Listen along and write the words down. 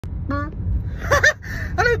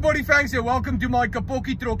Hello body fangs here, welcome to my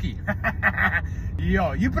Kapoki Trokkie.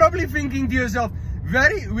 Yeah, you're probably thinking to yourself,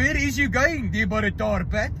 where is you going there by the tar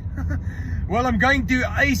pad? Well, I'm going to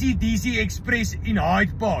ACDC Express in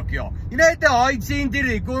Hyde Park, yeah. You know, at the Hyde Center,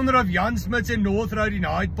 the corner of Jan Smuts and North Road in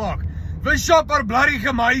Hyde Park. The shop are bloody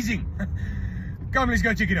amazing. Come, let's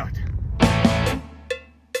go check it out.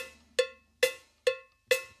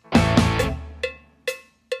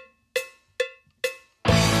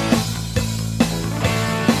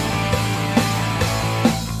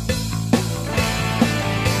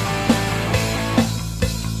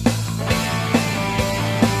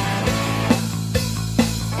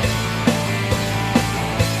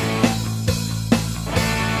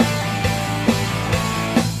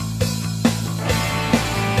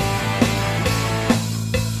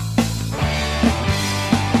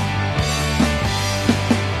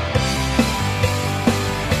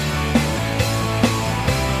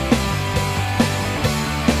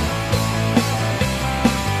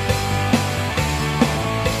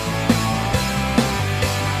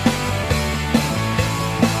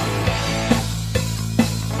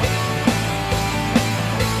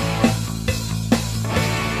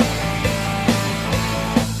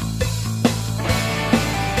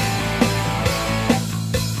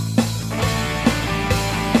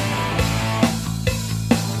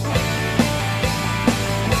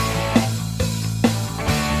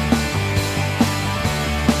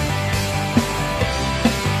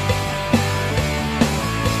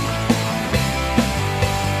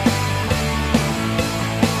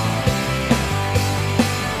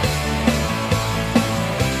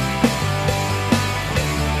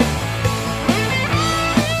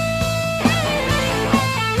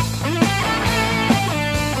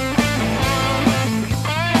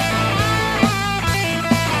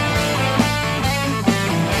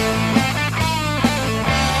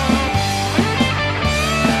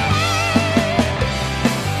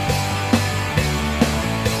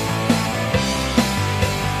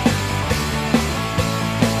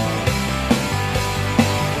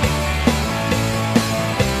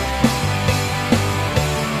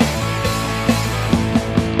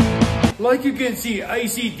 Like you can see,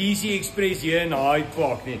 ACDC Express here in Hyde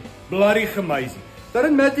Park, man. Bloody amazing.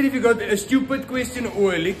 Doesn't matter if you got a stupid question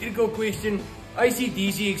or electrical question,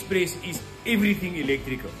 ACDC Express is everything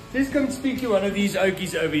electrical. Just come speak to one of these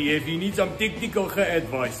oakies over here if you need some technical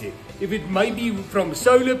advice here. If it may be from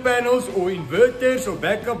solar panels or inverters or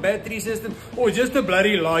backup battery system or just a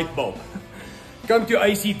bloody light bulb. Come to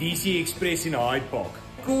ACDC Express in Hyde Park.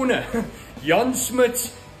 Corner, Jan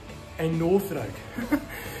Smuts and North Road.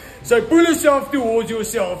 So pull yourself towards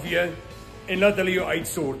yourself here and laat hulle jou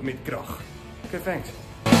uitsort met krag. Okay, thanks.